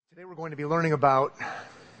Today we're going to be learning about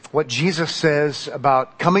what Jesus says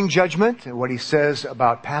about coming judgment and what he says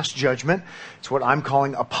about past judgment. It's what I'm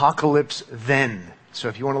calling Apocalypse Then. So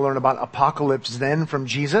if you want to learn about Apocalypse Then from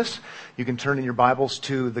Jesus, you can turn in your Bibles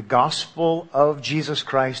to the Gospel of Jesus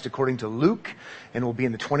Christ according to Luke, and we'll be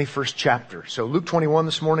in the 21st chapter. So Luke 21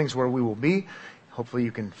 this morning is where we will be. Hopefully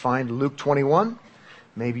you can find Luke 21.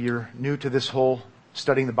 Maybe you're new to this whole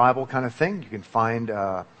studying the Bible kind of thing. You can find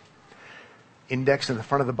index in the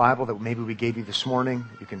front of the Bible that maybe we gave you this morning.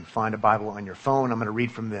 You can find a Bible on your phone. I'm going to read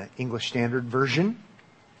from the English Standard Version.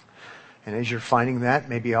 And as you're finding that,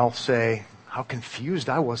 maybe I'll say how confused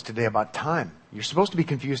I was today about time. You're supposed to be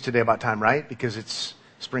confused today about time, right? Because it's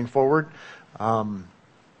spring forward. I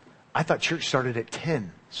thought church started at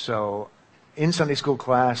 10. So in Sunday school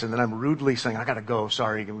class, and then I'm rudely saying, I got to go.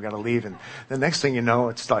 Sorry, we got to leave. And the next thing you know,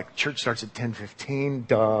 it's like church starts at 10:15.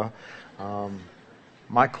 Duh.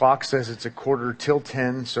 My clock says it's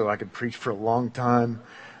 10:15, so I could preach for a long time.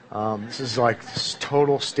 This is like this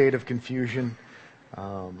total state of confusion.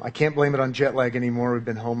 I can't blame it on jet lag anymore. We've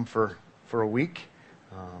been home for a week.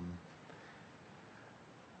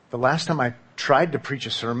 The last time I tried to preach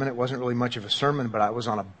a sermon, it wasn't really much of a sermon, but I was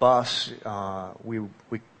on a bus. We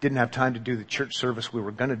didn't have time to do the church service we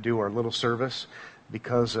were going to do, our little service,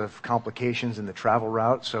 because of complications in the travel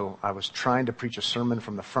route. So I was trying to preach a sermon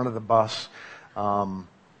from the front of the bus,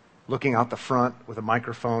 looking out the front with a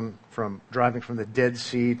microphone from driving from the Dead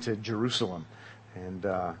Sea to Jerusalem. And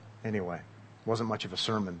anyway, it wasn't much of a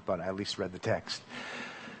sermon, but I at least read the text.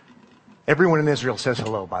 Everyone in Israel says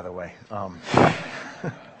hello, by the way.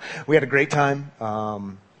 We had a great time.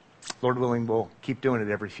 Lord willing, we'll keep doing it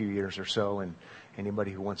every few years or so, and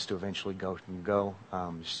anybody who wants to eventually go can go.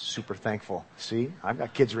 Super thankful. See, I've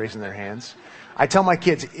got kids raising their hands. I tell my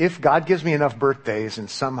kids, if God gives me enough birthdays and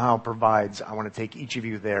somehow provides, I want to take each of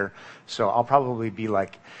you there. So I'll probably be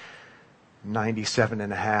like 97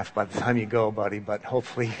 and a half by the time you go, buddy, but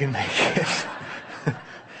hopefully you can make it.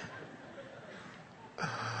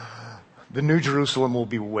 The New Jerusalem will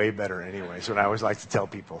be way better anyway, is what I always like to tell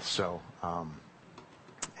people. So,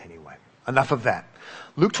 anyway, enough of that.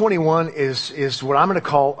 Luke 21 is what I'm going to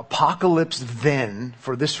call Apocalypse Then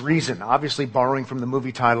for this reason. Obviously borrowing from the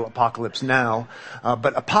movie title Apocalypse Now.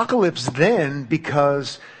 But Apocalypse Then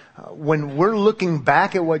because when we're looking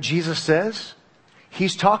back at what Jesus says,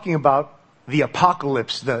 he's talking about the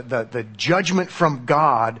apocalypse, the judgment from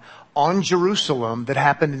God on Jerusalem that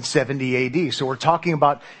happened in 70 AD. So we're talking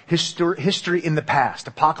about history in the past.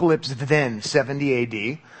 Apocalypse Then, 70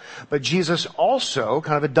 AD. But Jesus also,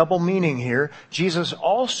 kind of a double meaning here, Jesus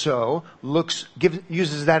also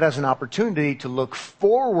uses that as an opportunity to look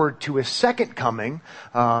forward to his second coming.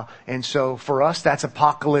 And so for us, that's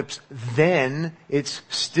Apocalypse Then. It's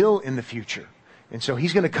still in the future. And so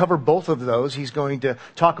he's going to cover both of those. He's going to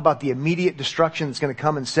talk about the immediate destruction that's going to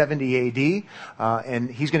come in 70 AD.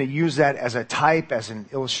 And he's going to use that as a type, as an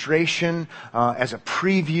illustration, as a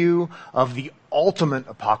preview of the ultimate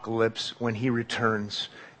apocalypse when he returns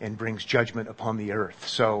and brings judgment upon the earth.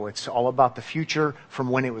 So it's all about the future from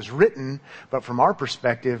when it was written. But from our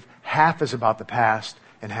perspective, half is about the past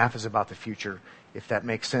and half is about the future, if that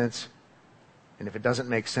makes sense. And if it doesn't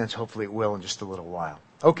make sense, hopefully it will in just a little while.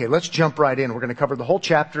 Okay, let's jump right in. We're going to cover the whole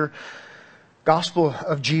chapter. Gospel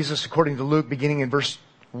of Jesus according to Luke, beginning in verse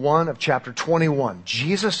 1 of chapter 21.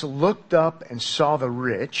 Jesus looked up and saw the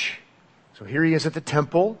rich. So here he is at the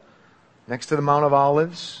temple, next to the Mount of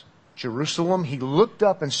Olives, Jerusalem. He looked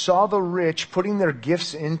up and saw the rich putting their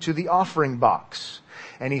gifts into the offering box.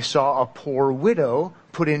 And he saw a poor widow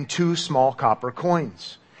put in 2 small copper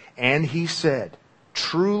coins. And he said,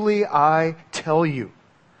 "Truly I tell you,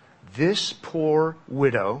 this poor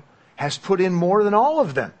widow has put in more than all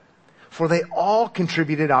of them. For they all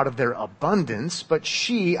contributed out of their abundance, but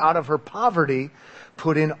she, out of her poverty,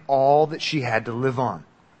 put in all that she had to live on."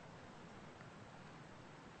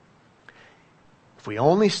 If we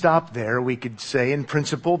only stop there, we could say, in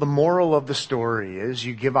principle, the moral of the story is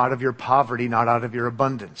you give out of your poverty, not out of your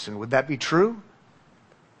abundance. And would that be true?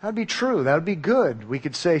 That'd be true. That would be good. We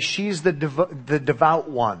could say she's the devout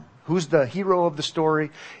one. Who's the hero of the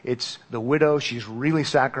story? It's the widow. She's really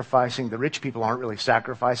sacrificing. The rich people aren't really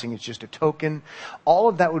sacrificing. It's just a token. All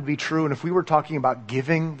of that would be true. And if we were talking about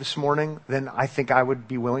giving this morning, then I think I would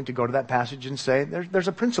be willing to go to that passage and say there's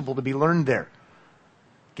a principle to be learned there.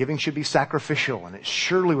 Giving should be sacrificial, and it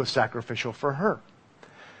surely was sacrificial for her.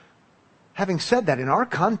 Having said that, in our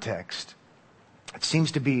context, it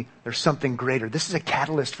seems to be there's something greater. This is a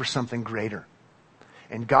catalyst for something greater.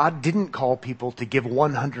 And God didn't call people to give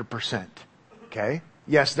 100%. Okay?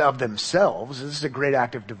 Yes, of themselves. This is a great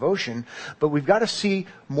act of devotion, but we've got to see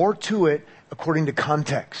more to it according to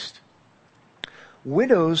context.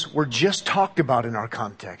 Widows were just talked about in our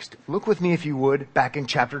context. Look with me, if you would, back in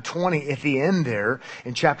chapter 20, at the end there.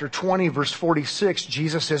 In chapter 20, verse 46,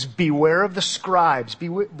 Jesus says, beware of the scribes,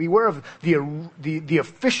 beware of the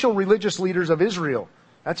official religious leaders of Israel.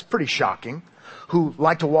 That's pretty shocking. Who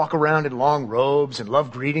like to walk around in long robes and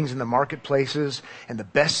love greetings in the marketplaces and the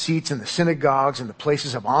best seats in the synagogues and the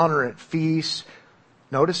places of honor at feasts.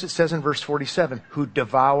 Notice it says in verse 47, who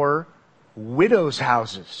devour widows'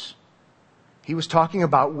 houses. He was talking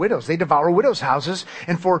about widows. They devour widows' houses,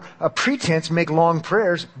 and for a pretense make long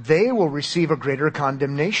prayers. They will receive a greater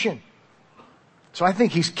condemnation. So I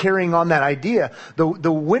think he's carrying on that idea.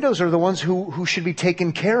 The widows are the ones who should be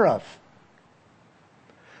taken care of.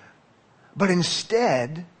 But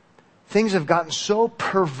instead, things have gotten so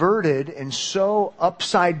perverted and so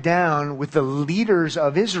upside down with the leaders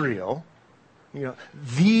of Israel,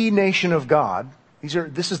 the nation of God.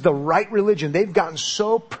 This is the right religion. They've gotten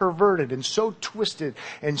so perverted and so twisted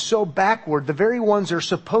and so backward. The very ones they're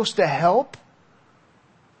supposed to help,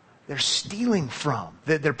 they're stealing from.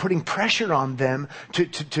 They're putting pressure on them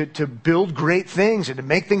to build great things and to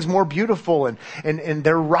make things more beautiful. And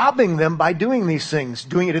they're robbing them by doing these things,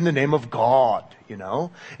 doing it in the name of God,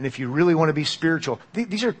 And if you really want to be spiritual,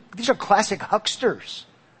 these are classic hucksters.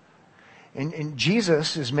 And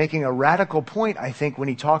Jesus is making a radical point, I think, when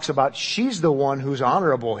he talks about she's the one who's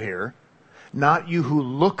honorable here, not you who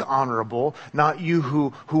look honorable, not you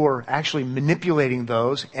who are actually manipulating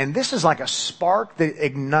those. And this is like a spark that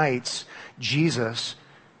ignites Jesus,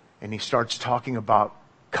 and he starts talking about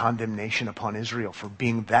condemnation upon Israel for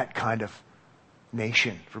being that kind of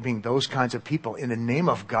nation, for being those kinds of people in the name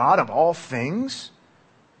of God of all things.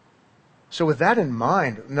 So with that in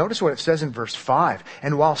mind, notice what it says in verse 5.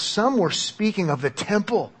 And while some were speaking of the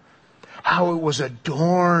temple, how it was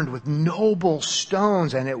adorned with noble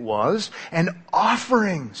stones, and it was, and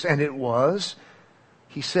offerings, and it was,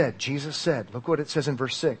 Jesus said, look what it says in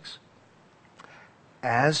verse 6.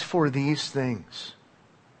 As for these things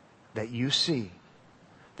that you see,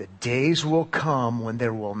 the days will come when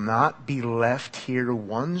there will not be left here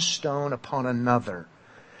one stone upon another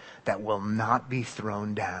that will not be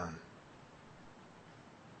thrown down.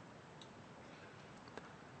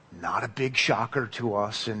 Not a big shocker to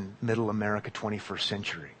us in middle America 21st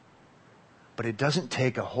century. But it doesn't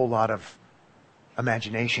take a whole lot of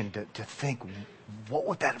imagination to think, what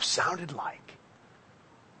would that have sounded like?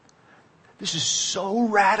 This is so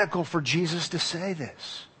radical for Jesus to say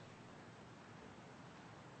this.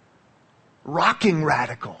 Rocking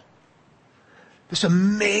radical. This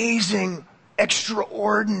amazing,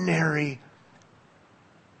 extraordinary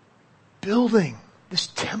building, this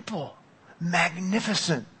temple,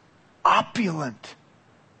 magnificent, opulent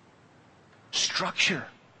structure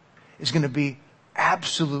is going to be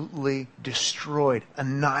absolutely destroyed,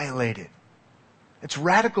 annihilated. It's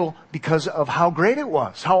radical because of how great it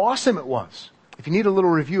was, how awesome it was. If you need a little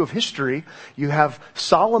review of history, you have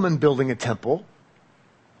Solomon building a temple,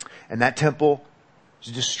 and that temple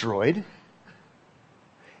is destroyed.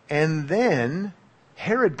 And then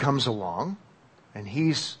Herod comes along, and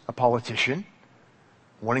he's a politician,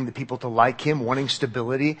 wanting the people to like him, wanting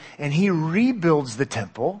stability, and he rebuilds the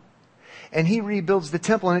temple. And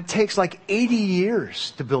it takes like 80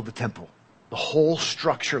 years to build the temple. The whole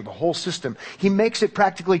structure, the whole system. He makes it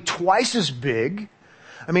practically twice as big.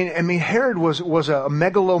 I mean, Herod was a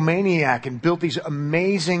megalomaniac and built these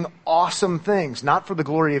amazing, awesome things, not for the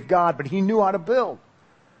glory of God, but he knew how to build.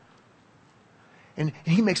 And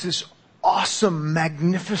he makes this awesome,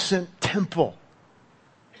 magnificent temple.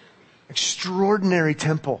 Extraordinary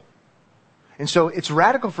temple. And so it's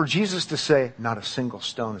radical for Jesus to say, not a single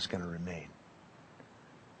stone is going to remain,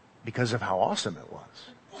 because of how awesome it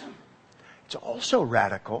was. It's also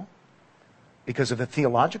radical because of the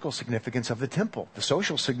theological significance of the temple, the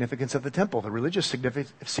social significance of the temple, the religious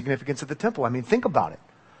significance of the temple. I mean, think about it.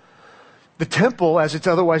 The temple, as it's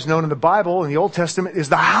otherwise known in the Bible, in the Old Testament, is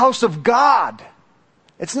the house of God.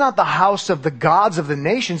 It's not the house of the gods of the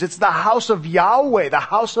nations. It's the house of Yahweh, the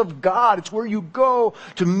house of God. It's where you go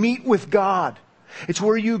to meet with God. It's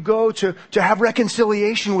where you go to have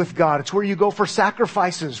reconciliation with God. It's where you go for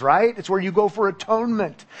sacrifices, right? It's where you go for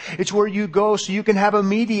atonement. It's where you go so you can have a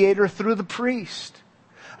mediator through the priest.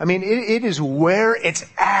 I mean, it is where it's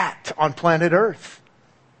at on planet Earth.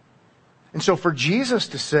 And so for Jesus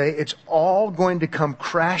to say it's all going to come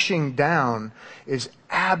crashing down is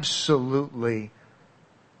absolutely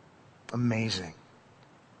amazing.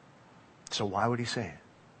 So why would he say it?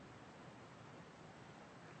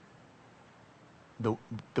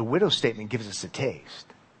 the widow's statement gives us a taste.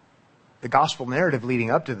 The gospel narrative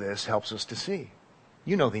leading up to this helps us to see.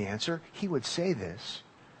 You know the answer. He would say this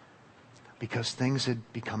because things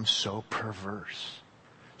had become so perverse,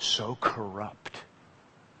 so corrupt.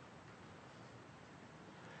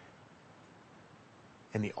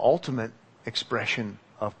 And the ultimate expression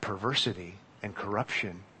of perversity and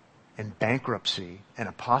corruption and bankruptcy and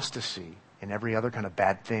apostasy and every other kind of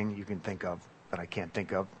bad thing you can think of that I can't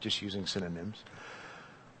think of, just using synonyms.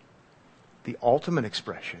 The ultimate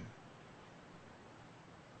expression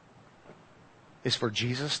is for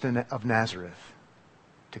Jesus of Nazareth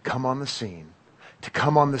to come on the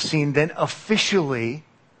scene, then officially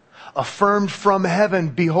affirmed from heaven,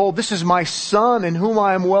 behold, this is my Son in whom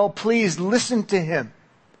I am well pleased. Listen to him.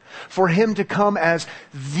 For him to come as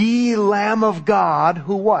the Lamb of God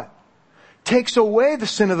who what? Takes away the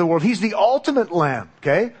sin of the world. He's the ultimate Lamb,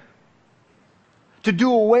 okay? To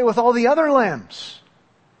do away with all the other lambs.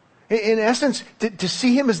 In essence, to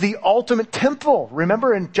see him as the ultimate temple.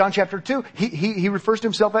 Remember in John chapter 2, he refers to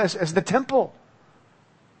himself as the temple.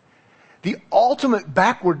 The ultimate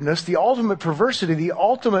backwardness, the ultimate perversity, the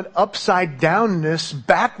ultimate upside downness,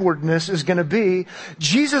 backwardness is going to be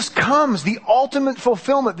Jesus comes, the ultimate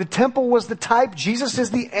fulfillment. The temple was the type. Jesus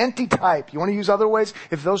is the antitype. You want to use other ways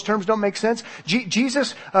if those terms don't make sense?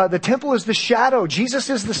 Jesus, the temple is the shadow.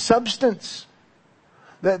 Jesus is the substance.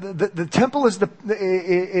 The temple is the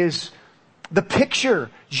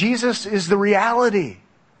picture. Jesus is the reality.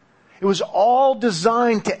 It was all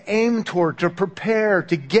designed to aim toward, to prepare,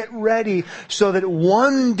 to get ready so that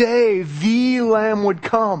one day the Lamb would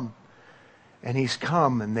come. And he's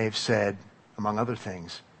come, and they've said, among other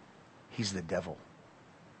things, he's the devil.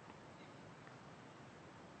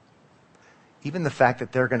 Even the fact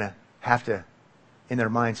that they're going to have to, in their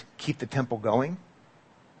minds, keep the temple going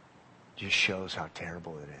just shows how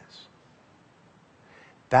terrible it is.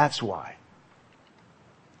 That's why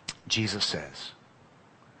Jesus says,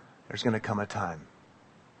 there's going to come a time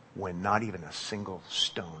when not even a single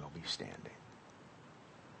stone will be standing.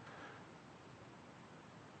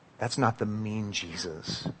 That's not the mean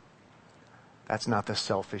Jesus. That's not the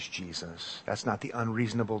selfish Jesus. That's not the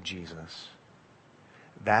unreasonable Jesus.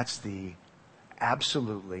 That's the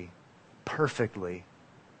absolutely, perfectly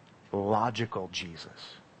logical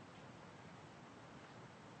Jesus.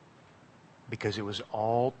 Because it was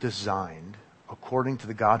all designed according to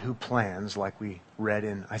the God who plans, like we read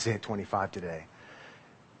in Isaiah 25 today,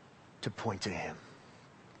 to point to him.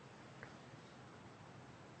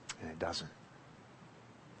 And it doesn't.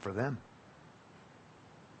 For them.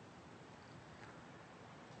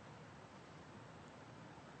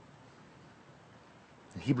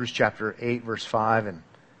 In Hebrews chapter 8, verse 5, and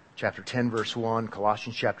chapter 10, verse 1,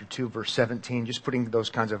 Colossians chapter 2, verse 17, just putting those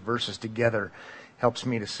kinds of verses together helps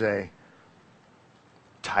me to say,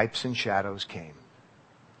 types and shadows came,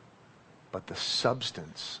 but the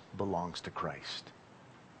substance belongs to Christ.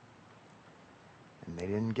 And they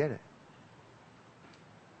didn't get it.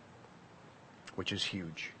 Which is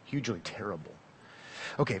huge. Hugely terrible.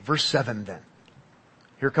 Okay, verse 7 then.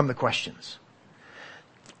 Here come the questions.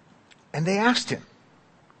 And they asked him,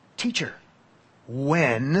 Teacher,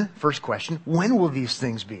 first question, when will these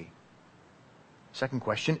things be? Second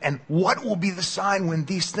question, and what will be the sign when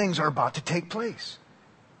these things are about to take place?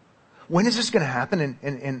 When is this going to happen,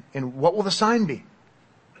 and what will the sign be?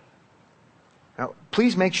 Now,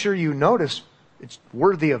 please make sure you notice, it's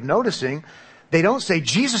worthy of noticing, they don't say,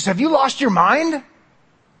 Jesus, have you lost your mind?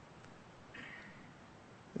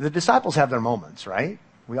 The disciples have their moments, right?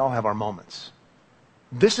 We all have our moments.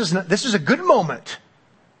 This is a good moment.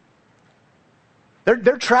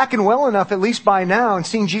 They're tracking well enough, at least by now, and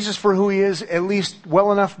seeing Jesus for who he is, at least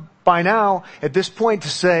well enough by now, at this point, to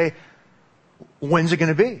say, when's it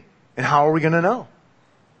going to be? And how are we going to know?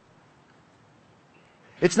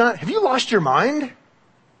 It's not, have you lost your mind?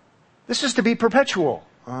 This is to be perpetual.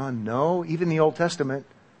 No, even the Old Testament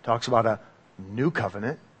talks about a new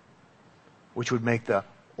covenant, which would make the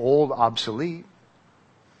old obsolete.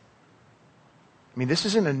 I mean, this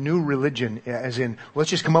isn't a new religion, as in, let's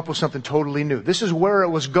just come up with something totally new. This is where it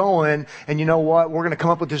was going, and you know what? We're going to come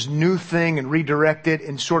up with this new thing and redirect it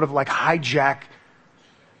and sort of like hijack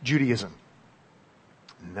Judaism.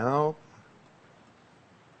 No.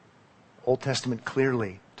 Old Testament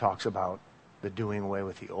clearly talks about the doing away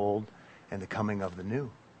with the old and the coming of the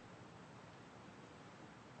new.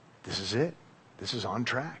 This is it. This is on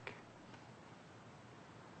track.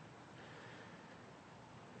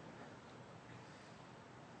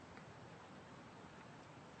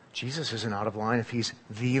 Jesus isn't out of line if he's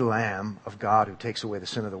the Lamb of God who takes away the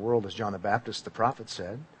sin of the world, as John the Baptist, the prophet,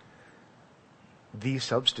 said. The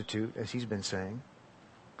substitute, as he's been saying.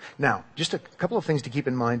 Now, just a couple of things to keep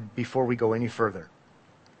in mind before we go any further.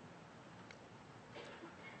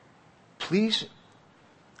 Please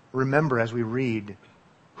remember as we read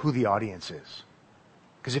who the audience is.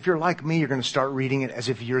 Because if you're like me, you're going to start reading it as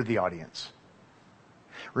if you're the audience.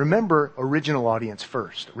 Remember original audience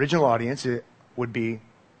first. Original audience would be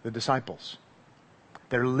the disciples.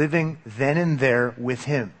 They're living then and there with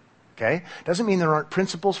him. Okay? Doesn't mean there aren't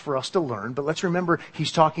principles for us to learn, but let's remember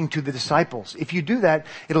he's talking to the disciples. If you do that,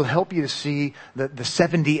 it'll help you to see the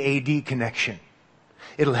 70 AD connection.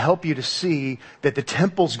 It'll help you to see that the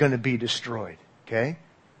temple's going to be destroyed. Okay?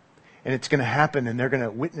 And it's going to happen and they're going to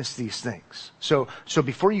witness these things. So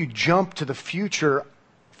before you jump to the future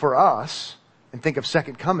for us and think of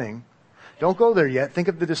second coming, don't go there yet. Think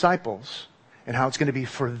of the disciples and how it's going to be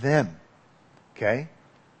for them. Okay?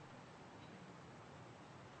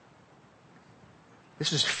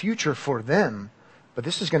 This is future for them, but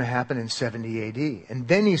this is going to happen in 70 AD. And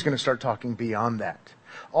then he's going to start talking beyond that.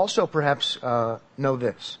 Also, perhaps know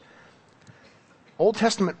this. Old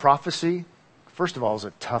Testament prophecy, first of all, is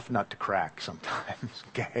a tough nut to crack sometimes.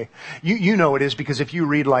 Okay? You know it is because if you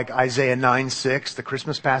read like Isaiah 9:6, the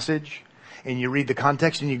Christmas passage, and you read the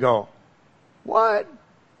context and you go, what?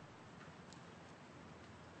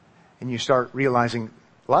 And you start realizing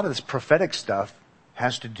a lot of this prophetic stuff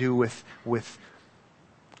has to do with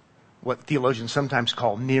what theologians sometimes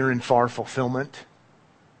call near and far fulfillment.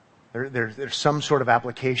 There's some sort of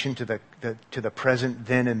application to the present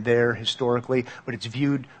then and there historically, but it's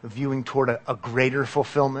viewing toward a greater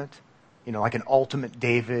fulfillment, like an ultimate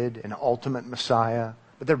David, an ultimate Messiah.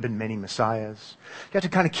 But there have been many Messiahs. You have to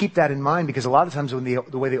kind of keep that in mind because a lot of times when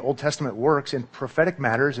the way the Old Testament works in prophetic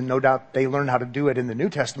matters, and no doubt they learned how to do it in the New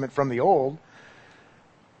Testament from the Old,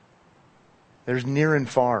 there's near and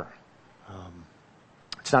far.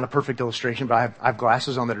 It's not a perfect illustration, but I have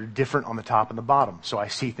glasses on that are different on the top and the bottom. So I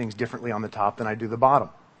see things differently on the top than I do the bottom.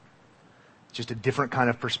 It's just a different kind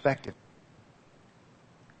of perspective.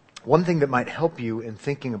 One thing that might help you in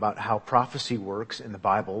thinking about how prophecy works in the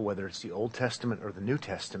Bible, whether it's the Old Testament or the New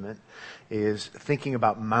Testament, is thinking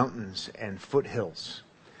about mountains and foothills.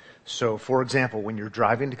 So, for example, when you're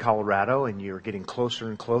driving to Colorado and you're getting closer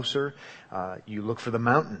and closer, you look for the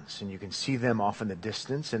mountains and you can see them off in the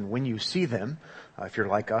distance. And when you see them, if you're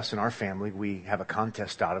like us in our family, we have a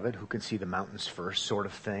contest out of it, who can see the mountains first sort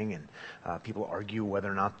of thing. And people argue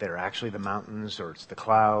whether or not they're actually the mountains or it's the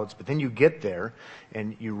clouds. But then you get there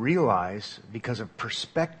and you realize, because of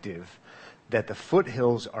perspective, that the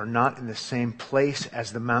foothills are not in the same place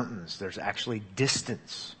as the mountains. There's actually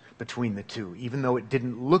distance between the two. Even though it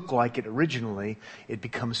didn't look like it originally, it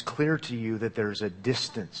becomes clear to you that there's a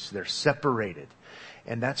distance. They're separated.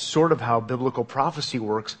 And that's sort of how biblical prophecy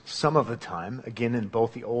works some of the time, again in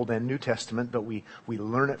both the Old and New Testament, but we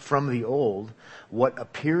learn it from the Old. What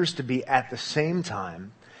appears to be at the same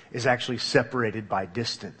time is actually separated by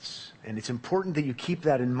distance. And it's important that you keep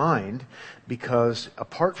that in mind, because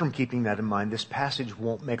apart from keeping that in mind, this passage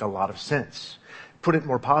won't make a lot of sense. Put it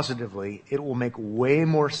more positively, it will make way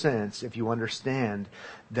more sense if you understand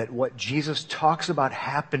that what Jesus talks about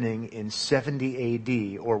happening in 70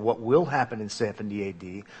 AD, or what will happen in 70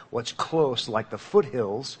 AD, what's close, like the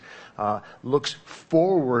foothills, looks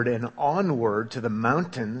forward and onward to the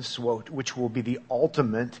mountains, which will be the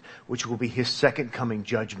ultimate, which will be his second coming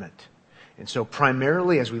judgment. And so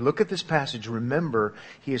primarily, as we look at this passage, remember,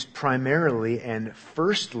 he is primarily and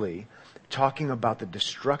firstly talking about the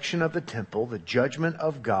destruction of the temple, the judgment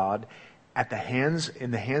of God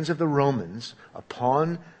in the hands of the Romans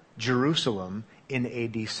upon Jerusalem in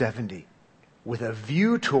AD 70. With a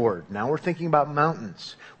view toward, now we're thinking about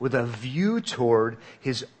mountains, with a view toward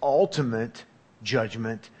his ultimate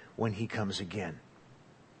judgment when he comes again.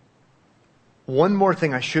 One more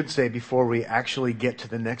thing I should say before we actually get to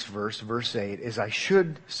the next verse, verse 8, is I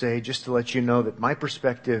should say, just to let you know, that my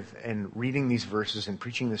perspective in reading these verses and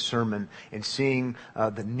preaching this sermon and seeing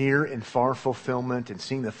the near and far fulfillment and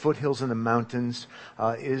seeing the foothills and the mountains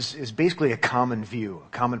is basically a common view, a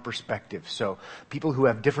common perspective. So people who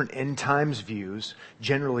have different end times views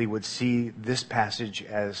generally would see this passage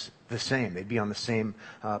as the same. They'd be on the same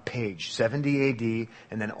page, 70 AD,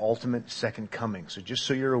 and then ultimate second coming. So just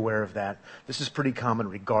so you're aware of that, this is pretty common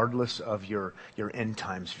regardless of your end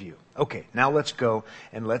times view. Okay, now let's go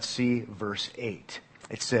and let's see verse 8.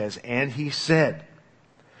 It says, "And he said,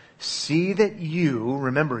 see that you,"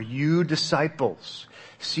 remember, you disciples,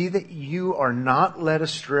 "see that you are not led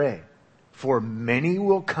astray, for many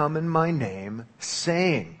will come in my name,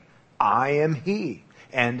 saying, I am he,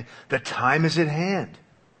 and the time is at hand.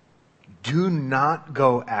 Do not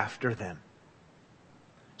go after them."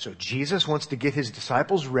 So Jesus wants to get his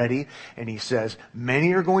disciples ready, and he says,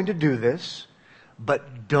 many are going to do this,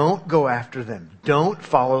 but don't go after them. Don't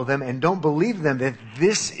follow them, and don't believe them that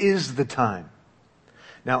this is the time.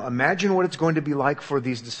 Now imagine what it's going to be like for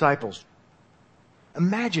these disciples.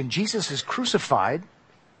 Imagine Jesus is crucified.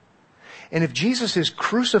 And if Jesus is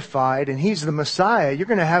crucified and he's the Messiah, you're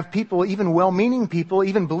going to have people, even well-meaning people,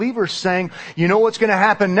 even believers saying, you know what's going to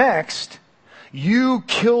happen next? You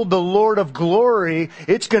killed the Lord of glory.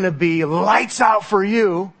 It's going to be lights out for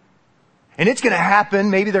you. And it's going to happen.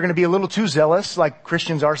 Maybe they're going to be a little too zealous, like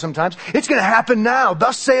Christians are sometimes. It's going to happen now.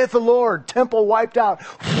 Thus saith the Lord. Temple wiped out.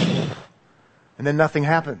 And then nothing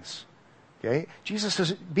happens. Okay? Jesus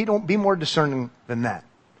says, be more discerning than that.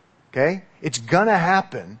 Okay? It's going to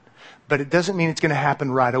happen, but it doesn't mean it's going to happen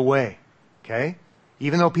right away. Okay?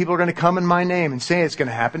 Even though people are going to come in my name and say it's going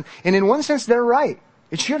to happen. And in one sense, they're right.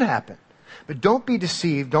 It should happen. But don't be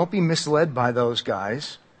deceived. Don't be misled by those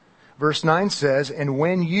guys. Verse 9 says, and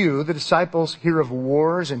when you, the disciples, hear of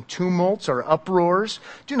wars and tumults or uproars,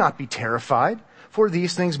 do not be terrified, for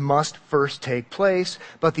these things must first take place,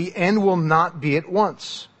 but the end will not be at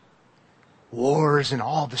once. Wars and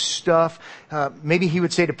all the stuff. Maybe he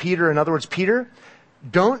would say to Peter, in other words, Peter,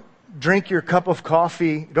 don't drink your cup of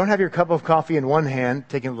coffee. Don't have your cup of coffee in one hand,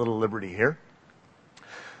 taking a little liberty here.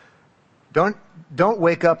 Don't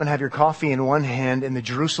wake up and have your coffee in one hand and the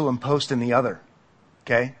Jerusalem Post in the other.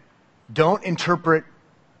 Okay? Don't interpret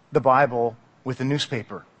the Bible with a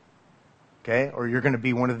newspaper. Okay? Or you're going to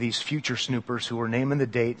be one of these future snoopers who are naming the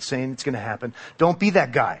date, saying it's going to happen. Don't be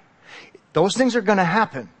that guy. Those things are going to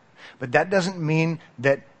happen. But that doesn't mean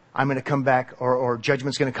that I'm going to come back or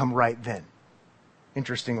judgment's going to come right then.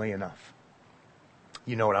 Interestingly enough.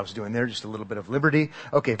 You know what I was doing there, just a little bit of liberty.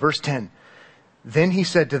 Okay, verse 10. Then he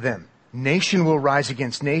said to them, nation will rise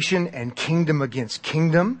against nation and kingdom against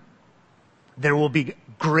kingdom. There will be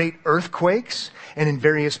great earthquakes and in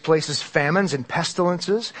various places famines and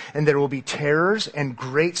pestilences, and there will be terrors and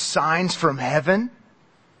great signs from heaven.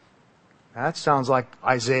 That sounds like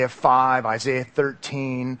Isaiah 5, Isaiah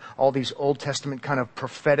 13, all these Old Testament kind of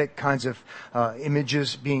prophetic kinds of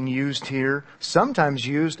images being used here. Sometimes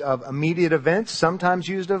used of immediate events, sometimes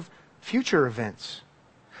used of future events.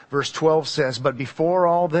 Verse 12 says, but before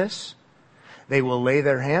all this, they will lay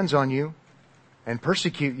their hands on you and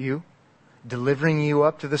persecute you, delivering you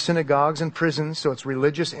up to the synagogues and prisons, so it's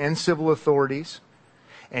religious and civil authorities,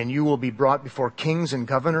 and you will be brought before kings and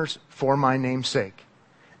governors for my name's sake.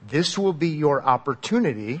 This will be your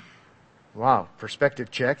opportunity. Wow, perspective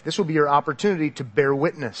check. This will be your opportunity to bear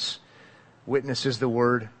witness. Witness is the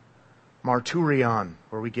word marturion,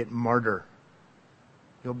 where we get martyr.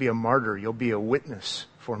 You'll be a martyr. You'll be a witness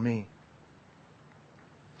for me.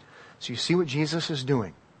 So you see what Jesus is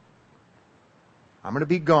doing. I'm going to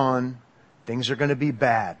be gone. Things are going to be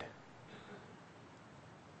bad.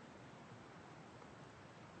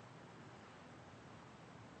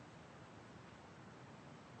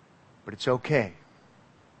 But it's okay.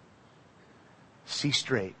 See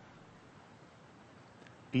straight.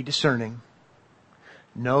 Be discerning.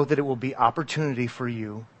 Know that it will be opportunity for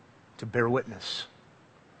you to bear witness,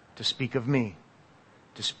 to speak of me,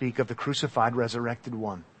 to speak of the crucified, resurrected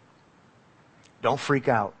one. Don't freak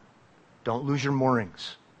out. Don't lose your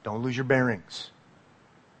moorings. Don't lose your bearings.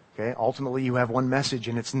 Okay? Ultimately, you have one message,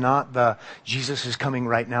 and it's not the Jesus is coming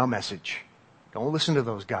right now message. Don't listen to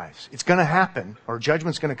those guys. It's going to happen, or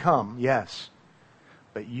judgment's going to come, yes.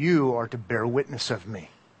 But you are to bear witness of me.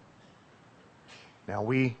 Now,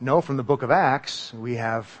 we know from the book of Acts, we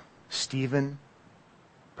have Stephen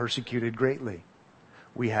persecuted greatly.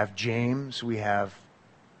 We have James, we have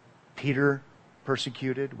Peter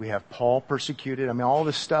persecuted, we have Paul persecuted. I mean, all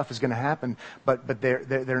this stuff is going to happen, but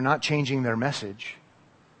they're not changing their message.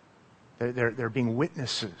 They're being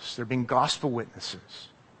witnesses. They're being gospel witnesses.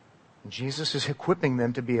 And Jesus is equipping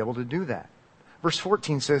them to be able to do that. Verse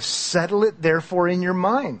 14 says, settle it therefore in your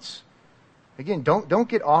minds. Again, don't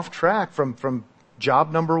get off track from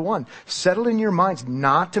job number one. Settle in your minds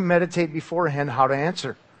not to meditate beforehand how to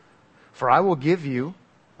answer. For I will give you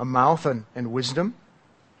a mouth and wisdom,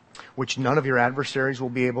 which none of your adversaries will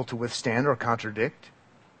be able to withstand or contradict.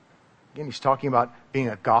 Again, he's talking about being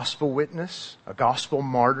a gospel witness, a gospel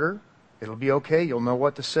martyr. It'll be okay. You'll know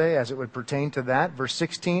what to say as it would pertain to that. Verse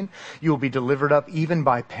 16, you will be delivered up even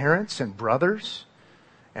by parents and brothers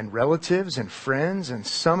and relatives and friends, and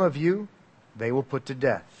some of you they will put to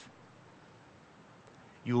death.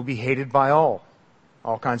 You will be hated by all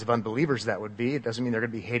kinds of unbelievers that would be. It doesn't mean they're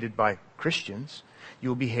going to be hated by Christians. You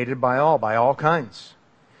will be hated by all kinds,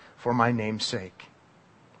 for my name's sake.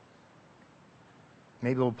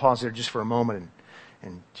 Maybe we'll pause there just for a moment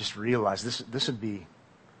and just realize this would be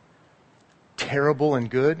terrible and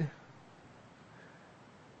good,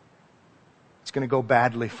 it's going to go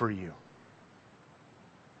badly for you.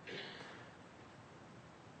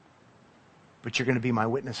 But you're going to be my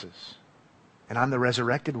witnesses. And I'm the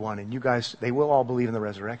resurrected one, and you guys, they will all believe in the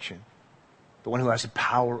resurrection. The one who has the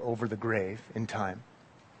power over the grave in time.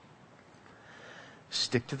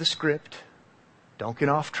 Stick to the script. Don't get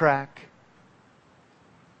off track.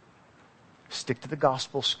 Stick to the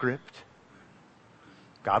gospel script.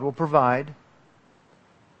 God will provide.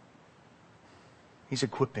 He's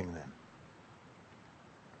equipping them.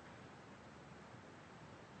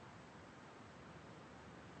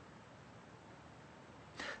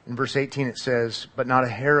 In verse 18 it says, but not a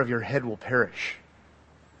hair of your head will perish.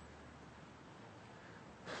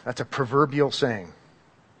 That's a proverbial saying.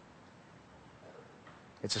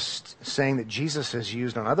 It's a saying that Jesus has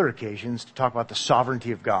used on other occasions to talk about the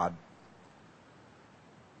sovereignty of God.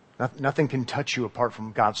 Nothing can touch you apart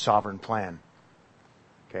from God's sovereign plan.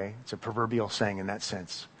 Okay? It's a proverbial saying in that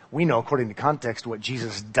sense. We know, according to context, what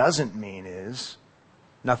Jesus doesn't mean is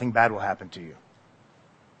nothing bad will happen to you.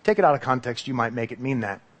 Take it out of context, you might make it mean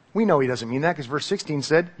that. We know he doesn't mean that because verse 16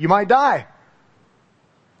 said, you might die.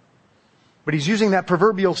 But he's using that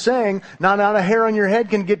proverbial saying, not a hair on your head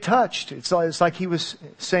can get touched. It's like he was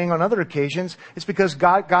saying on other occasions. It's because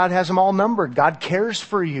God has them all numbered. God cares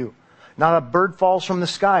for you. Not a bird falls from the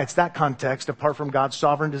sky. It's that context apart from God's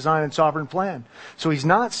sovereign design and sovereign plan. So he's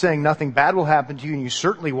not saying nothing bad will happen to you and you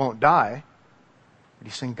certainly won't die. But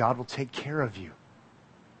he's saying God will take care of you.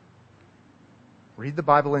 Read the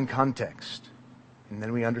Bible in context, and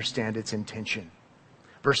then we understand its intention.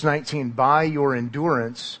 Verse 19, by your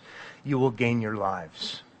endurance, you will gain your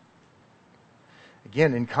lives.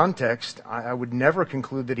 Again, in context, I would never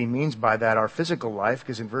conclude that he means by that our physical life,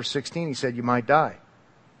 because in verse 16 he said you might die.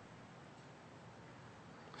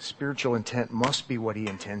 Spiritual intent must be what he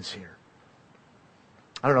intends here.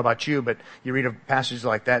 I don't know about you, but you read a passage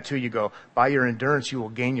like that too, you go, by your endurance you will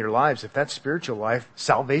gain your lives. If that's spiritual life,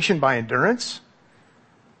 salvation by endurance?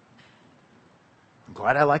 I'm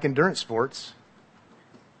glad I like endurance sports.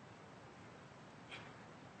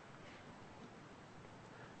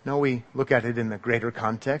 No, we look at it in the greater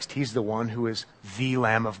context. He's the one who is the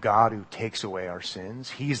Lamb of God who takes away our sins.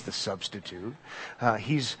 He's the substitute.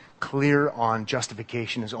 He's clear on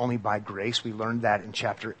justification is only by grace. We learned that in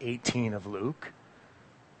chapter 18 of Luke.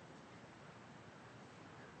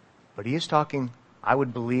 But he is talking, I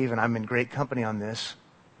would believe, and I'm in great company on this,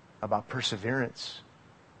 about perseverance.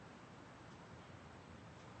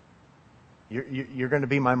 You're going to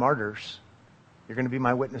be my martyrs. You're going to be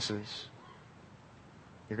my witnesses.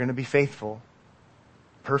 You're going to be faithful.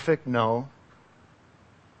 Perfect? No.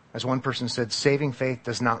 As one person said, saving faith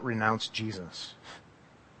does not renounce Jesus.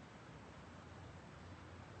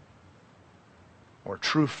 Or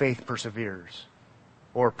true faith perseveres.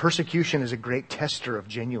 Or persecution is a great tester of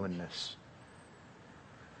genuineness.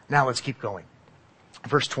 Now let's keep going.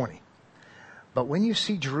 Verse 20. But when you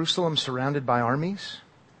see Jerusalem surrounded by armies,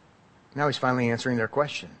 now he's finally answering their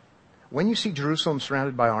question. When you see Jerusalem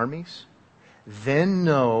surrounded by armies, then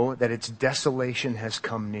know that its desolation has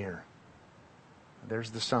come near.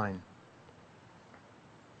 There's the sign.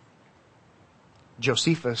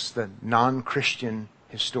 Josephus, the non-Christian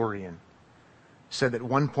historian, said that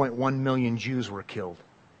 1.1 million Jews were killed.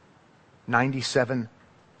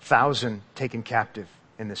 97,000 taken captive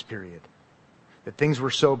in this period. That things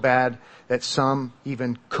were so bad that some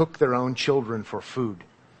even cooked their own children for food.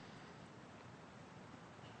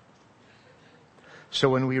 So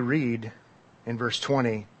when we read in verse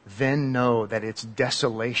 20, then know that its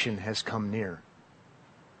desolation has come near.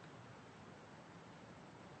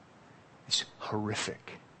 It's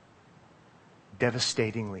horrific.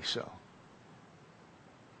 Devastatingly so.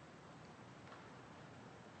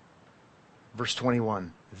 Verse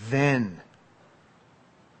 21, then,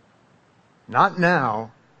 not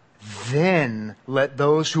now, then let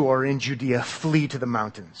those who are in Judea flee to the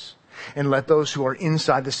mountains. And let those who are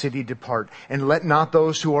inside the city depart. And let not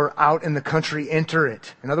those who are out in the country enter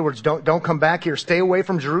it. In other words, don't come back here. Stay away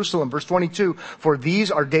from Jerusalem. Verse 22, for these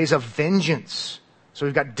are days of vengeance. So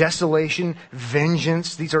we've got desolation,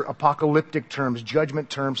 vengeance. These are apocalyptic terms, judgment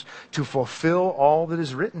terms, to fulfill all that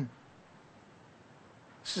is written.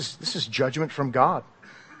 This is judgment from God.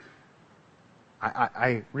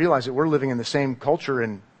 I realize that we're living in the same culture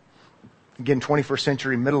in, again, 21st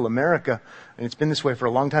century middle America, and it's been this way for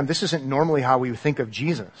a long time. This isn't normally how we think of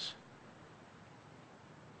Jesus.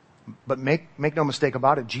 But make no mistake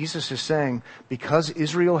about it. Jesus is saying, because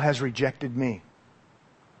Israel has rejected me,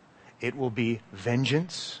 it will be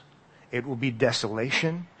vengeance, it will be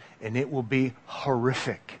desolation, and it will be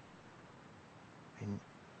horrific. And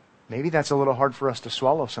Maybe that's a little hard for us to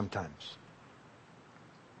swallow sometimes.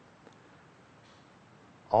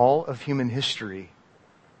 All of human history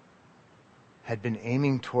had been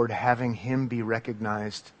aiming toward having him be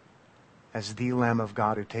recognized as the Lamb of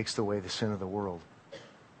God who takes away the sin of the world.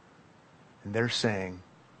 And they're saying,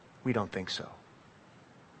 we don't think so.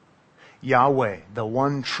 Yahweh, the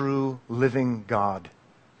one true living God,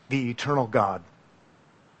 the eternal God,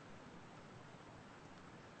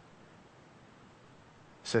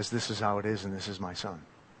 says this is how it is and this is my son.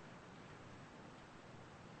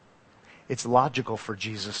 It's logical for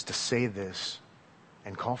Jesus to say this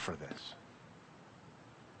and call for this.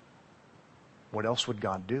 What else would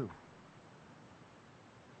God do?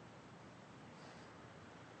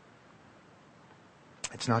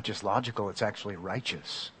 It's not just logical, it's actually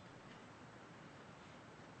righteous.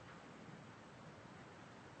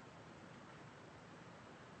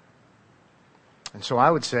 And so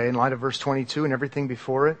I would say, in light of verse 22 and everything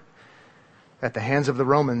before it, at the hands of the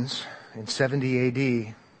Romans in 70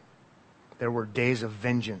 AD, there were days of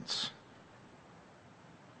vengeance.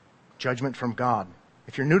 Judgment from God.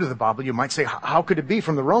 If you're new to the Bible, you might say, how could it be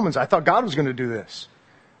from the Romans? I thought God was going to do this.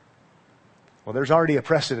 Well, there's already a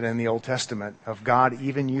precedent in the Old Testament of God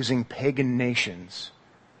even using pagan nations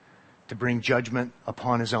to bring judgment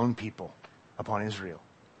upon his own people, upon Israel.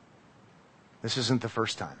 This isn't the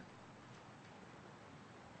first time.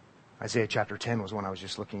 Isaiah chapter 10 was one I was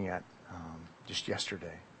just looking at just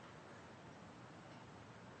yesterday.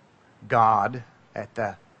 God at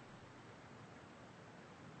the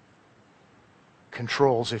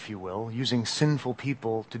controls, if you will, using sinful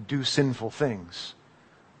people to do sinful things,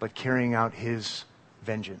 but carrying out his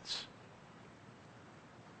vengeance.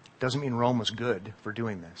 Doesn't mean Rome was good for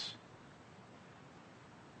doing this.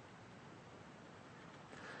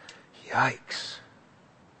 Yikes.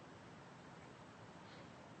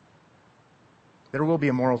 There will be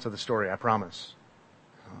a moral to the story, I promise.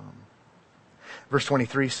 Verse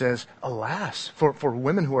 23 says, alas, for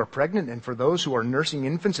women who are pregnant and for those who are nursing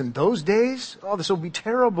infants in those days, this will be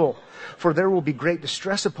terrible. For there will be great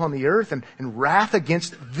distress upon the earth and wrath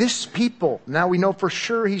against this people. Now we know for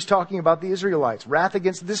sure he's talking about the Israelites. Wrath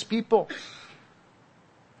against this people.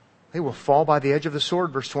 They will fall by the edge of the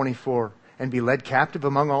sword, verse 24, and be led captive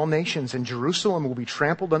among all nations. And Jerusalem will be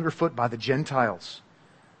trampled underfoot by the Gentiles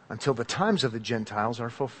until the times of the Gentiles are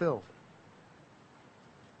fulfilled.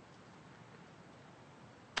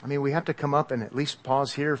 I mean, we have to come up and at least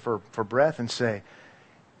pause here for breath and say,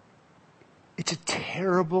 it's a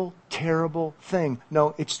terrible, terrible thing.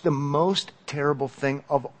 No, it's the most terrible thing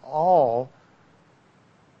of all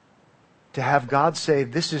to have God say,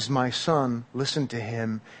 this is my son, listen to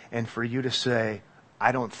him, and for you to say,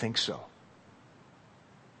 I don't think so.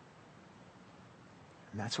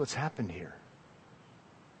 And that's what's happened here.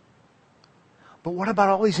 But what about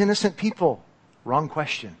all these innocent people? Wrong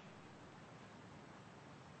question.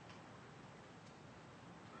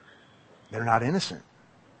 They're not innocent.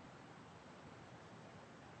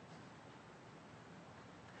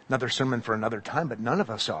 Another sermon for another time, but none of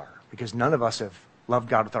us are, because none of us have loved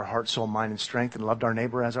God with our heart, soul, mind, and strength and loved our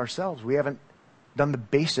neighbor as ourselves. We haven't done the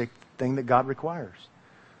basic thing that God requires.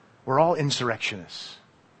 We're all insurrectionists.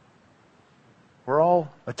 We're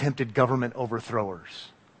all attempted government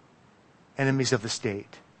overthrowers, enemies of the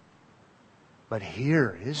state. But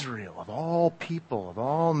here, Israel, of all people, of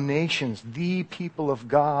all nations, the people of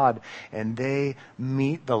God, and they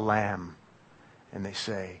meet the Lamb and they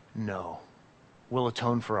say, no, we'll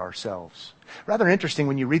atone for ourselves. Rather interesting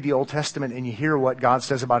when you read the Old Testament and you hear what God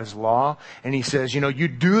says about his law, and he says, you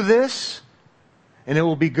do this and it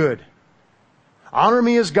will be good. Honor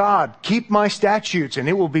me as God, keep my statutes and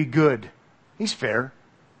it will be good. He's fair,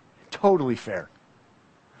 totally fair.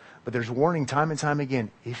 But there's warning time and time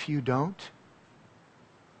again, if you don't,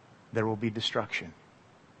 there will be destruction.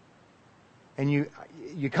 And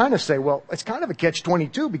you kind of say, well, it's kind of a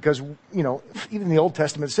catch-22 because, even the Old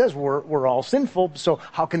Testament says we're all sinful, so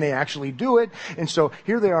how can they actually do it? And so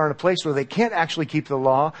here they are in a place where they can't actually keep the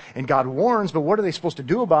law, and God warns, but what are they supposed to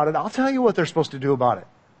do about it? I'll tell you what they're supposed to do about it.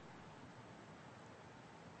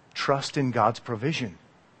 Trust in God's provision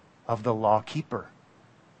of the law keeper.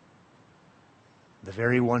 The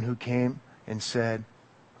very one who came and said,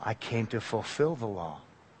 I came to fulfill the law.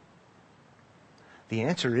 The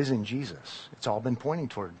answer is in Jesus. It's all been pointing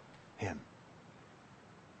toward him.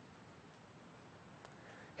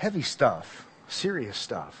 Heavy stuff, serious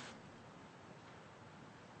stuff.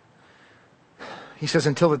 He says,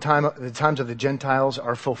 until the times of the Gentiles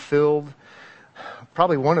are fulfilled.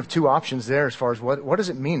 probably one of two options there as far as what does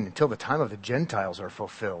it mean until the time of the Gentiles are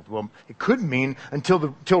fulfilled? Well, it could mean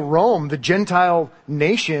until Rome, the Gentile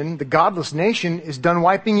nation, the godless nation, is done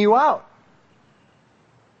wiping you out.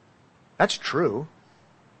 That's true.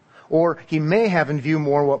 Or he may have in view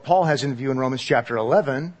more what Paul has in view in Romans chapter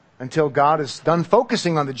 11, until God is done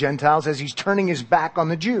focusing on the Gentiles as he's turning his back on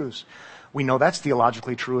the Jews. We know that's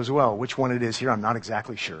theologically true as well. Which one it is here, I'm not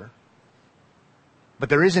exactly sure. But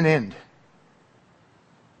there is an end.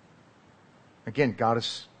 Again, God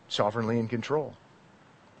is sovereignly in control.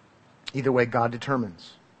 Either way, God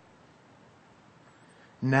determines.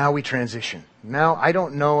 Now we transition. Now, I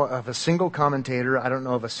don't know of a single commentator. I don't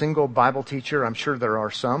know of a single Bible teacher. I'm sure there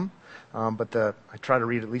are some. But I try to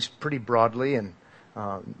read at least pretty broadly, and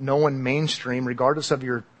no one mainstream, regardless of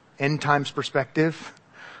your end times perspective.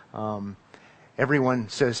 Everyone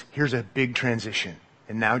says, here's a big transition.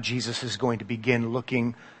 And now Jesus is going to begin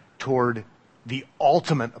looking toward the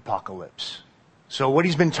ultimate apocalypse. So what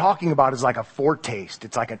he's been talking about is like a foretaste.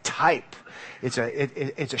 It's like a type. It's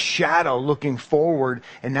a shadow looking forward.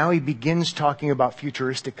 And now he begins talking about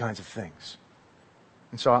futuristic kinds of things.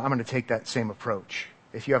 And so I'm going to take that same approach.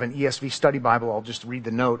 If you have an ESV study Bible, I'll just read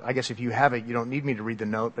the note. I guess if you have it, you don't need me to read the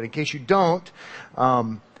note. But in case you don't,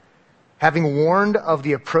 having warned of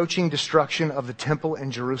the approaching destruction of the temple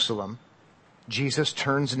in Jerusalem, Jesus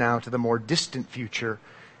turns now to the more distant future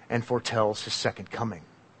and foretells his second coming.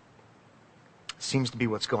 Seems to be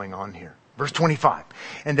what's going on here. Verse 25,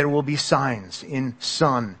 and there will be signs in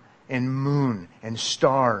sun and moon and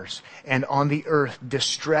stars, and on the earth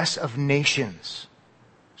distress of nations.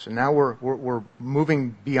 So now we're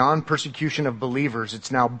moving beyond persecution of believers.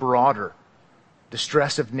 It's now broader.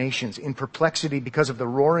 Distress of nations, in perplexity because of the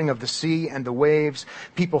roaring of the sea and the waves,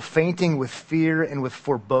 people fainting with fear and with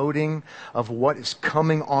foreboding of what is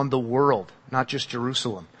coming on the world, not just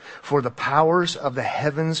Jerusalem. For the powers of the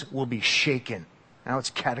heavens will be shaken. Now it's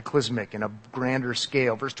cataclysmic in a grander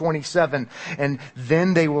scale. Verse 27, and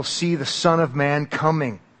then they will see the Son of Man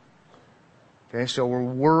coming. Okay, so we're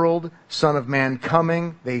world, Son of Man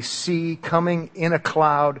coming. They see coming in a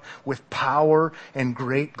cloud with power and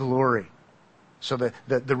great glory. So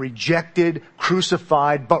the rejected,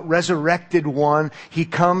 crucified, but resurrected one, he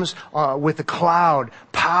comes with a cloud,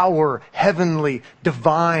 power, heavenly,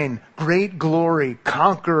 divine, great glory,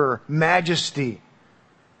 conqueror, majesty.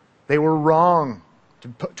 They were wrong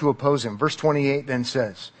to oppose him. Verse 28 then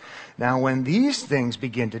says, now when these things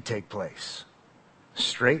begin to take place,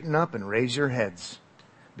 straighten up and raise your heads,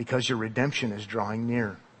 because your redemption is drawing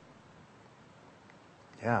near.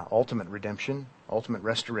 Yeah, ultimate redemption, ultimate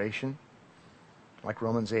restoration. Like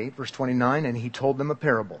Romans 8, verse 29, and he told them a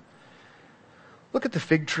parable. Look at the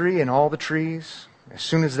fig tree and all the trees. As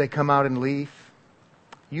soon as they come out in leaf,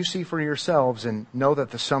 you see for yourselves and know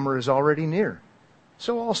that the summer is already near.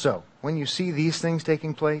 So also, when you see these things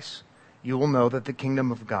taking place, you will know that the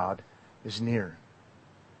kingdom of God is near.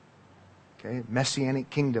 Okay,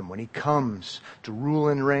 Messianic kingdom, when he comes to rule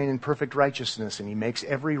and reign in perfect righteousness, and he makes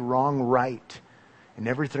every wrong right, and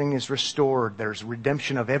everything is restored. There's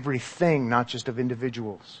redemption of everything, not just of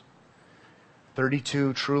individuals.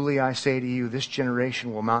 32, truly I say to you, this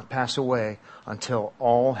generation will not pass away until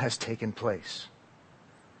all has taken place.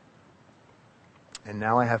 And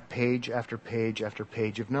now I have page after page after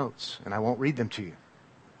page of notes, and I won't read them to you.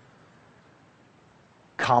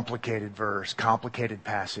 Complicated verse, complicated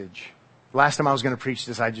passage. Last time I was going to preach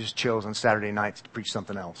this, I just chose on Saturday nights to preach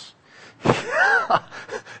something else.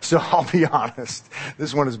 So I'll be honest,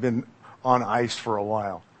 this one has been on ice for a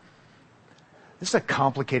while. This is a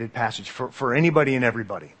complicated passage for anybody and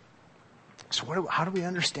everybody. So how do we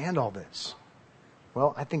understand all this?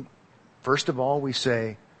 Well, I think, first of all, we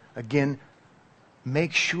say, again,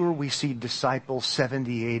 make sure we see disciples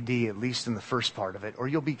 70 AD, at least in the first part of it, or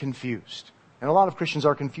you'll be confused. And a lot of Christians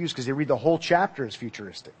are confused because they read the whole chapter as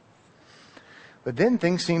futuristic. But then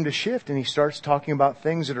things seem to shift, and he starts talking about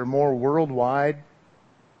things that are more worldwide,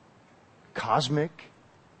 cosmic,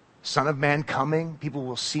 Son of Man coming. People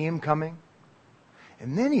will see him coming.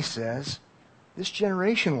 And then he says, this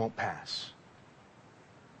generation won't pass.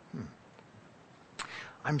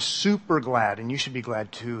 I'm super glad, and you should be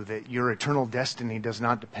glad too, that your eternal destiny does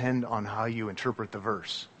not depend on how you interpret the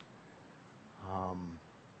verse.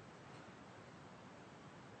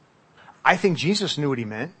 I think Jesus knew what he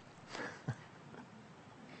meant.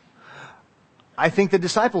 I think the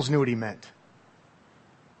disciples knew what he meant.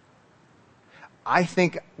 I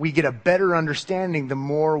think we get a better understanding the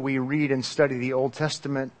more we read and study the Old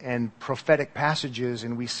Testament and prophetic passages,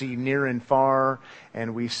 and we see near and far,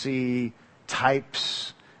 and we see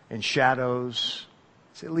types and shadows.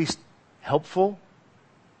 It's at least helpful.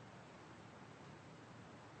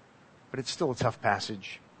 but it's still a tough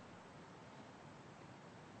passage.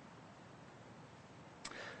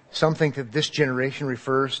 Some think that this generation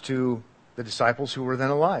refers to the disciples who were then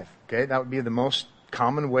alive. Okay, that would be the most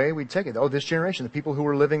common way we'd take it. Oh, this generation, the people who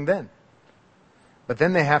were living then. But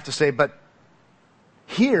then they have to say, but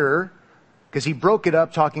here, because he broke it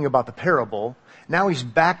up talking about the parable, now he's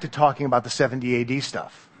back to talking about the 70 AD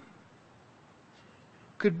stuff.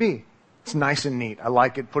 Could be. It's nice and neat. I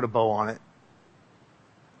like it. Put a bow on it.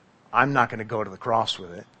 I'm not going to go to the cross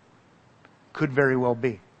with it. Could very well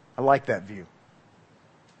be. I like that view.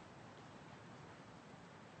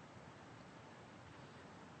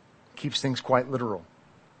 Keeps things quite literal.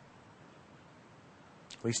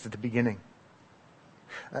 At least at the beginning.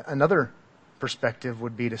 Another perspective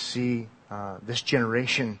would be to see this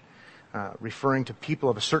generation referring to people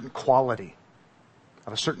of a certain quality,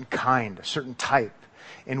 of a certain kind, a certain type.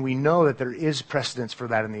 And we know that there is precedence for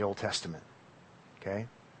that in the Old Testament. Okay?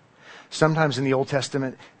 Sometimes in the Old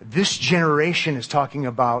Testament, this generation is talking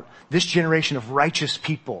about this generation of righteous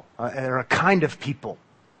people, or a kind of people.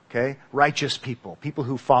 Okay? Righteous people, people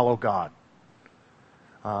who follow God.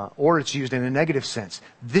 Or it's used in a negative sense.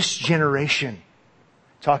 This generation,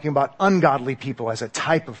 talking about ungodly people as a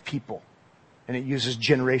type of people. And it uses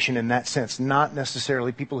generation in that sense, not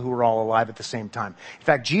necessarily people who were all alive at the same time. In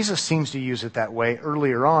fact, Jesus seems to use it that way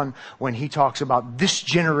earlier on when he talks about this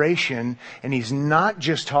generation, and he's not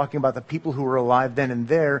just talking about the people who were alive then and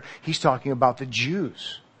there, he's talking about the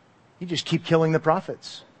Jews. You just keep killing the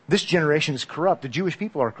prophets. This generation is corrupt. The Jewish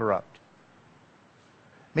people are corrupt.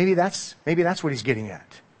 Maybe that's what he's getting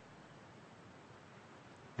at.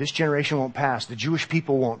 This generation won't pass. The Jewish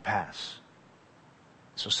people won't pass.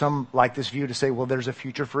 So some like this view to say, well, there's a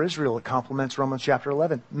future for Israel that complements Romans chapter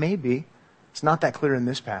 11. Maybe. It's not that clear in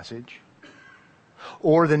this passage.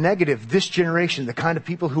 Or the negative, this generation, the kind of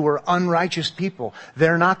people who are unrighteous people,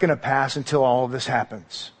 they're not going to pass until all of this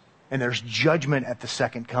happens. And there's judgment at the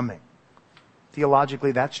second coming.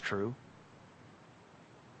 Theologically, that's true.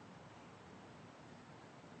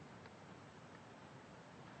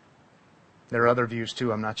 There are other views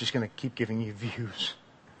too. I'm not just going to keep giving you views.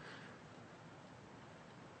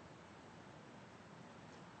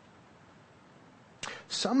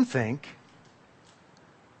 Some think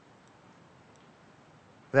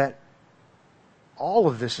that all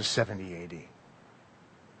of this is 70 AD.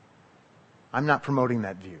 I'm not promoting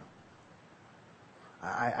that view.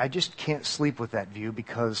 I just can't sleep with that view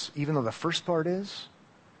because even though the first part is,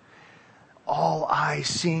 all eyes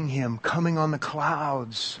seeing him coming on the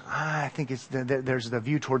clouds, I think there's the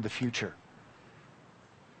view toward the future.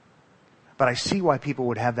 But I see why people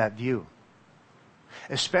would have that view.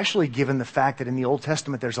 Especially given the fact that in the Old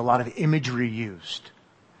Testament there's a lot of imagery used.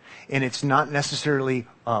 And it's not necessarily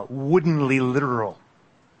woodenly literal.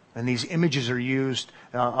 And these images are used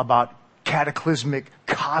about cataclysmic,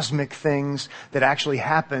 cosmic things that actually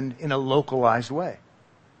happened in a localized way.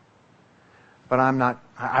 But I'm not,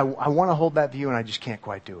 I want to hold that view and I just can't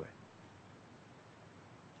quite do it.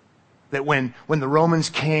 That when the Romans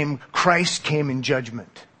came, Christ came in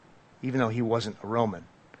judgment, even though he wasn't a Roman.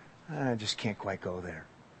 I just can't quite go there.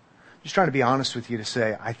 I'm just trying to be honest with you to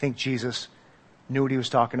say, I think Jesus knew what he was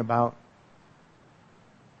talking about.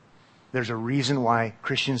 There's a reason why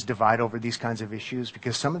Christians divide over these kinds of issues,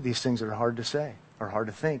 because some of these things are hard to say or hard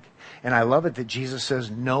to think. And I love it that Jesus says,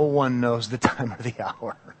 no one knows the time or the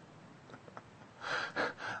hour.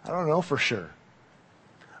 I don't know for sure.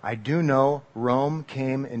 I do know Rome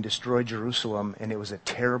came and destroyed Jerusalem, and it was a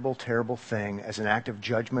terrible, terrible thing as an act of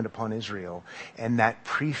judgment upon Israel. And that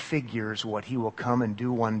prefigures what he will come and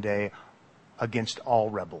do one day against all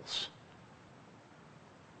rebels.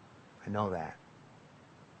 I know that.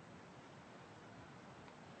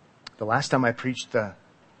 The last time I preached the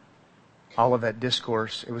Olivet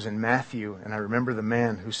Discourse, it was in Matthew, and I remember the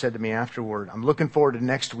man who said to me afterward, I'm looking forward to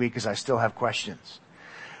next week because I still have questions.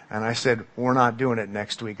 And I said, we're not doing it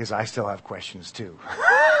next week because I still have questions too.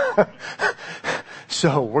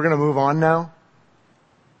 So we're going to move on now.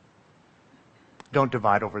 Don't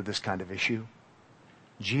divide over this kind of issue.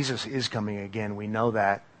 Jesus is coming again. We know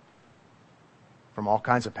that from all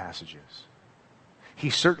kinds of passages. He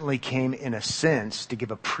certainly came in a sense to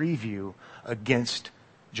give a preview against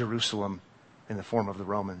Jerusalem in the form of the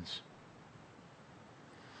Romans.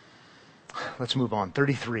 Let's move on.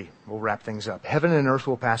 33. We'll wrap things up. Heaven and earth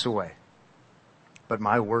will pass away, but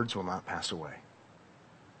my words will not pass away.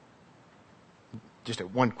 Just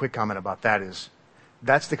one quick comment about that is,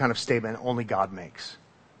 that's the kind of statement only God makes.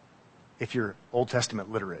 If you're Old Testament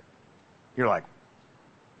literate, you're like,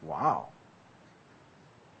 wow.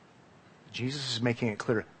 Jesus is making it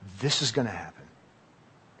clear, this is going to happen.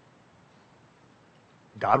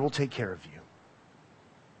 God will take care of you.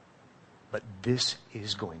 But this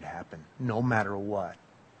is going to happen no matter what.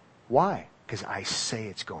 Why? Because I say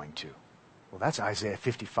it's going to. Well, that's Isaiah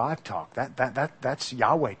 55 talk. That's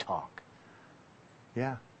Yahweh talk.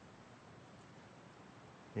 Yeah.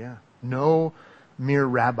 Yeah. No mere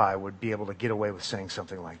rabbi would be able to get away with saying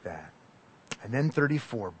something like that. And then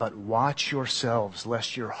 34, but watch yourselves,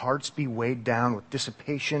 lest your hearts be weighed down with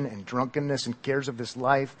dissipation and drunkenness and cares of this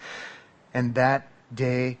life, and that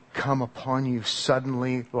day come upon you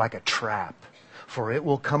suddenly like a trap. For it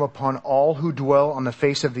will come upon all who dwell on the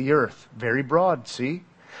face of the earth. Very broad, see?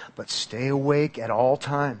 But stay awake at all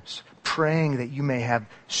times, praying that you may have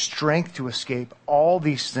strength to escape all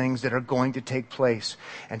these things that are going to take place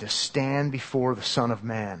and to stand before the Son of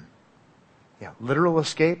Man. Yeah, literal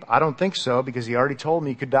escape? I don't think so, because he already told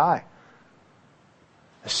me you could die.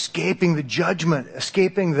 Escaping the judgment,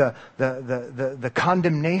 escaping the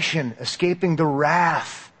condemnation, escaping the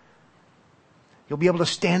wrath. You'll be able to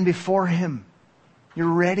stand before him.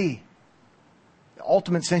 You're ready. The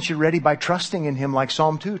ultimate sense, you're ready by trusting in him, like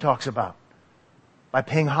Psalm 2 talks about. By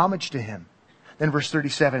paying homage to him. Then verse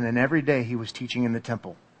 37, and every day he was teaching in the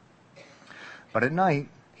temple. But at night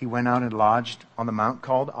he went out and lodged on the mount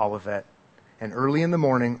called Olivet. And early in the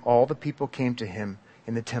morning, all the people came to him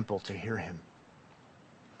in the temple to hear him.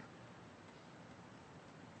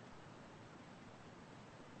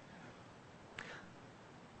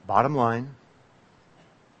 Bottom line,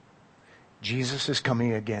 Jesus is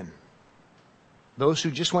coming again. Those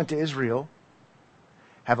who just went to Israel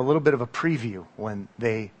have a little bit of a preview when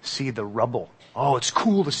they see the rubble. Oh, it's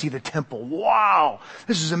cool to see the temple. Wow,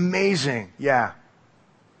 this is amazing. Yeah.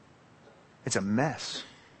 It's a mess.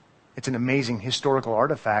 It's an amazing historical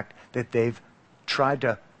artifact that they've tried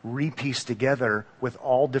to repiece together with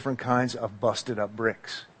all different kinds of busted up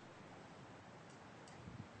bricks.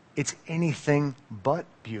 It's anything but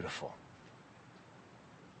beautiful.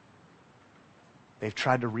 They've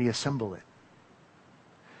tried to reassemble it.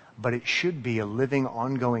 But it should be a living,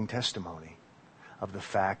 ongoing testimony of the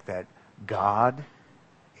fact that God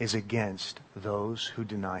is against those who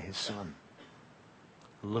deny his Son.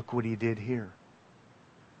 Look what he did here.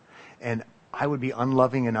 And I would be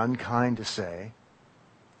unloving and unkind to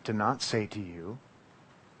not say to you,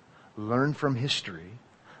 learn from history,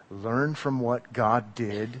 learn from what God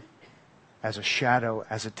did as a shadow,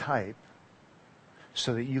 as a type,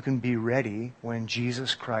 so that you can be ready when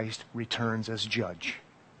Jesus Christ returns as judge.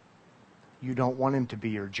 You don't want him to be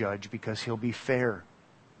your judge because he'll be fair.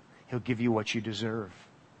 He'll give you what you deserve.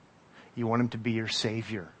 You want him to be your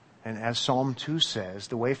Savior. And as Psalm 2 says,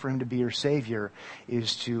 the way for him to be your Savior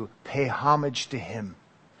is to pay homage to him.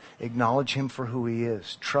 Acknowledge him for who he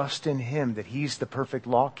is. Trust in him that he's the perfect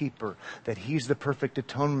lawkeeper, that he's the perfect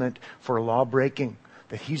atonement for law breaking,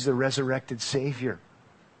 that he's the resurrected Savior.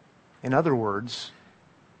 In other words,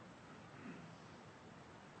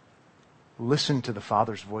 listen to the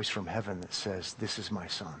Father's voice from heaven that says, this is my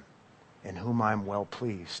Son, in whom I am well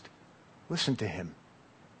pleased. Listen to him.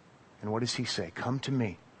 And what does he say? Come to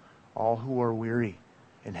me, all who are weary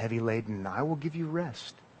and heavy laden, and I will give you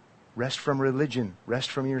rest. Rest from religion, rest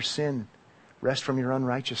from your sin, rest from your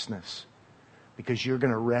unrighteousness, because you're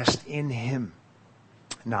going to rest in him,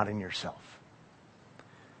 not in yourself.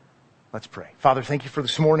 Let's pray. Father, thank you for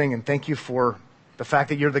this morning, and thank you for the fact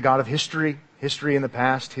that you're the God of history, history in the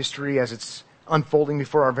past, history as it's unfolding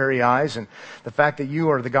before our very eyes, and the fact that you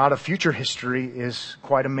are the God of future history is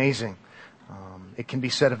quite amazing. It can be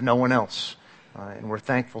said of no one else. And we're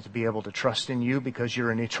thankful to be able to trust in you because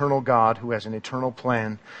you're an eternal God who has an eternal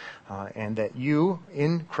plan, and that you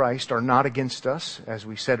in Christ are not against us, as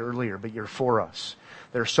we said earlier, but you're for us.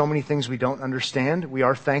 There are so many things we don't understand. We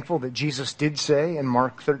are thankful that Jesus did say in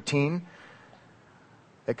Mark 13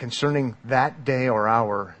 that concerning that day or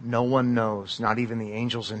hour, no one knows, not even the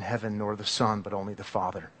angels in heaven nor the Son, but only the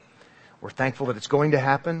Father. We're thankful that it's going to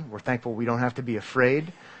happen. We're thankful we don't have to be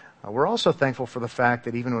afraid. We're also thankful for the fact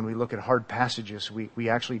that even when we look at hard passages, we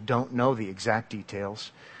actually don't know the exact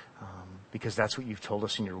details, because that's what you've told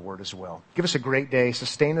us in your word as well. Give us a great day.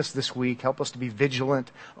 Sustain us this week. Help us to be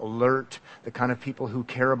vigilant, alert, the kind of people who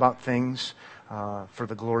care about things for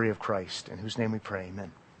the glory of Christ, in whose name we pray.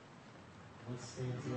 Amen.